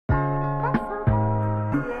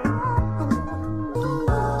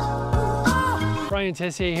Brian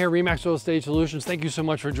Tessier here, Remax Real Estate Solutions. Thank you so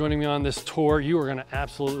much for joining me on this tour. You are gonna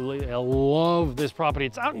absolutely love this property.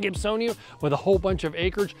 It's out in Gibsonia with a whole bunch of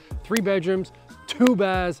acreage, 3 bedrooms, 2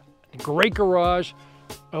 baths, great garage.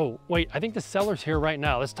 Oh, wait, I think the seller's here right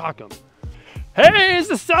now. Let's talk to him. Hey, it's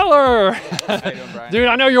the seller! How you doing, Brian? Dude,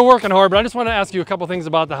 I know you're working hard, but I just want to ask you a couple things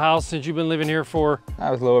about the house since you've been living here for...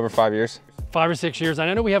 I was a little over 5 years. 5 or 6 years.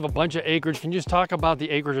 And I know we have a bunch of acreage. Can you just talk about the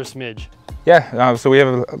acreage a smidge? Yeah, so we have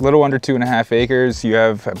a little under 2.5 acres. You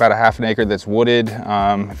have about a half an acre that's wooded.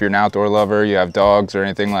 If you're an outdoor lover, you have dogs or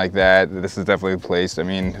anything like that, this is definitely the place. I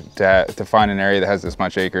mean, to find an area that has this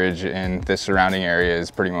much acreage in this surrounding area is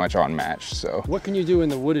pretty much unmatched. So, what can you do in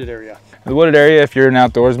the wooded area? In the wooded area, if you're an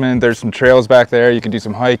outdoorsman, there's some trails back there. You can do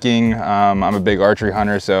some hiking. I'm a big archery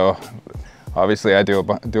hunter, so obviously I do a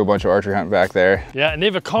bunch of archery hunting back there. Yeah, and they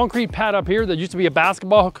have a concrete pad up here that used to be a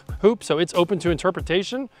basketball hoop, so it's open to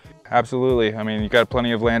interpretation. Absolutely. I mean, you got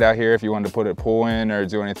plenty of land out here if you wanted to put a pool in or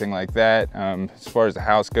do anything like that. As far as the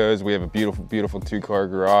house goes, we have a beautiful, beautiful 2-car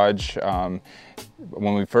garage.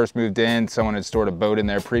 When we first moved in, someone had stored a boat in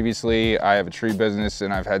there previously. I have a tree business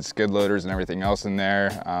and I've had skid loaders and everything else in there.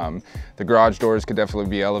 The garage doors could definitely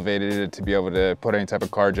be elevated to be able to put any type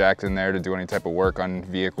of car jacks in there to do any type of work on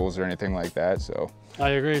vehicles or anything like that. So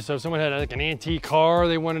I agree. So if someone had like an antique car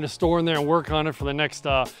they wanted to store in there and work on it for the next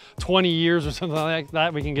 20 years or something like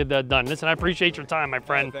that, we can get that done. Listen, I appreciate your time, my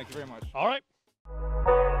friend. Thank you very much. All right.